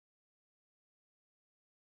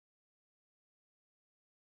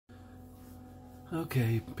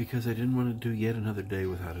Okay, because I didn't want to do yet another day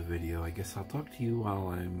without a video, I guess I'll talk to you while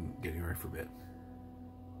I'm getting ready for bed.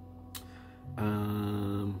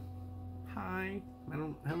 Hi. I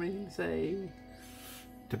don't have anything to say.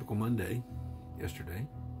 Typical Monday, yesterday.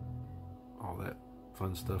 All that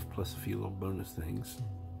fun stuff, plus a few little bonus things.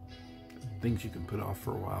 Things you can put off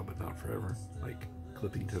for a while, but not forever. Like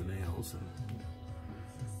clipping toenails and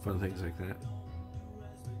fun things like that.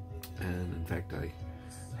 And in fact, I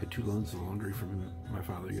had 2 loads of laundry from my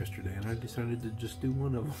father yesterday, and I decided to just do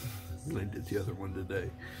one of them. And I did the other one today.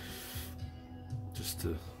 Just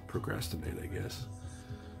to procrastinate, I guess.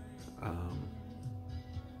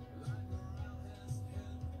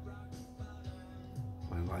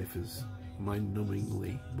 My life is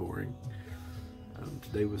mind-numbingly boring.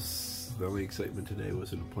 Today was, the only excitement today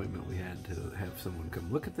was an appointment we had to have someone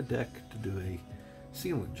come look at the deck to do a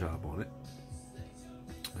sealant job on it.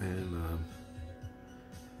 And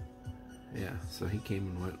yeah, so he came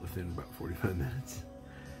and went within about 45 minutes.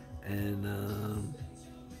 And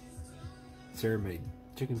Sarah made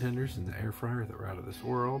chicken tenders in the air fryer that were out of this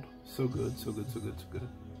world. So good, so good, so good, so good.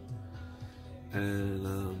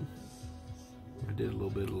 And I did a little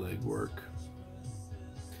bit of leg work.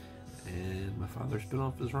 And my father's been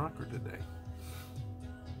off his rocker today.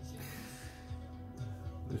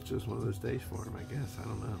 It's just one of those days for him, I guess. I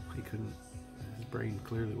don't know. He couldn't, his brain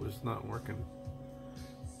clearly was not working.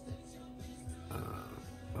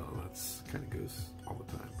 Well, that's kind of goes all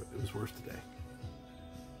the time, but it was worse today.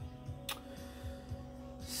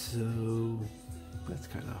 So that's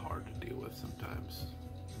kind of hard to deal with sometimes,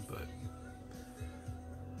 but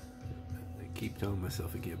I keep telling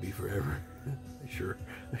myself it can't be forever. I sure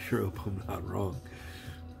hope I'm not wrong.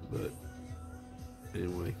 But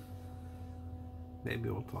anyway, maybe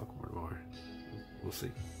we'll talk more tomorrow. We'll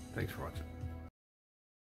see. Thanks for watching.